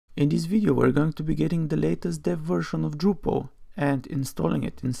In this video we're going to be getting the latest dev version of Drupal and installing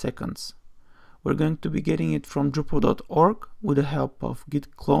it in seconds. We're going to be getting it from drupal.org with the help of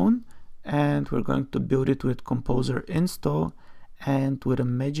git clone, and we're going to build it with composer install, and with a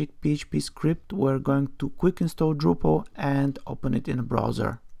magic PHP script we're going to quick install Drupal and open it in a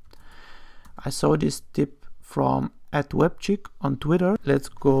browser. I saw this tip from @webchick on Twitter. Let's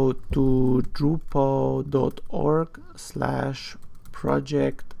go to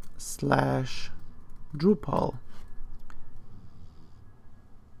drupal.org/project/Drupal.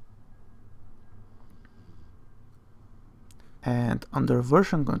 And under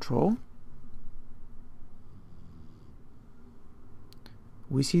version control,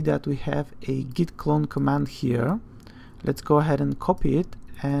 we see that we have a git clone command here. Let's go ahead and copy it,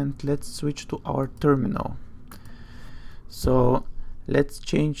 and let's switch to our terminal. So let's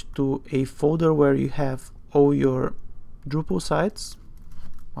change to a folder where you have all your Drupal sites.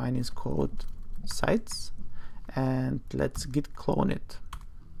 Mine is called sites, and let's git clone it.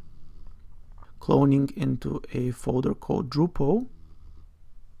 Cloning into a folder called Drupal.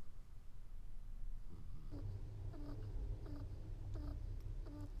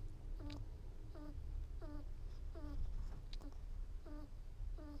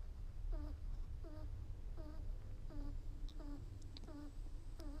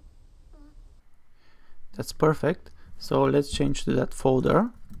 That's perfect. So let's change to that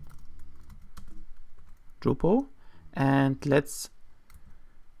folder, Drupal, and let's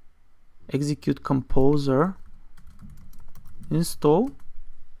execute composer install.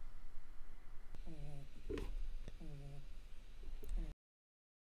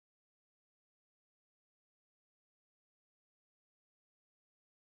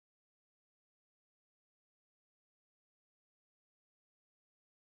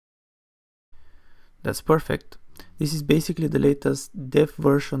 That's perfect. This is basically the latest dev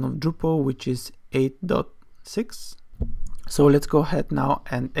version of Drupal, which is 8.6. So let's go ahead now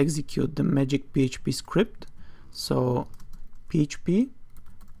and execute the magic PHP script. So PHP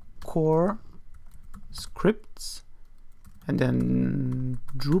core scripts, and then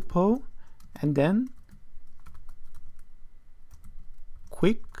Drupal, and then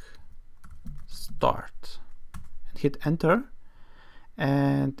quick start, and hit enter.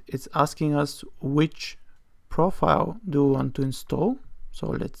 And it's asking us which profile do we want to install. So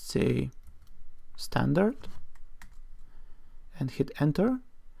let's say standard, and hit enter,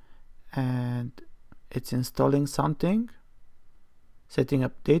 and it's installing something, setting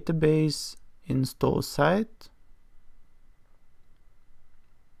up database, install site.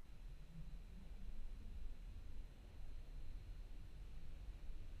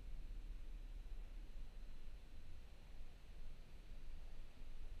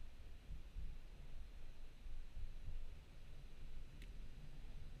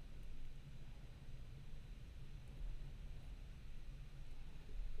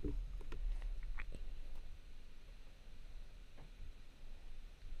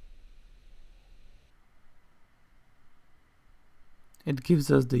 It gives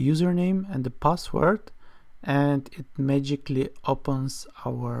us the username and the password, and it magically opens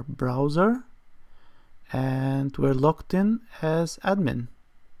our browser, and we're logged in as admin.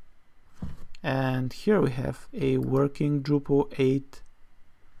 And here we have a working Drupal 8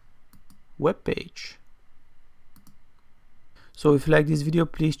 web page. So if you like this video,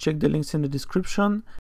 please check the links in the description.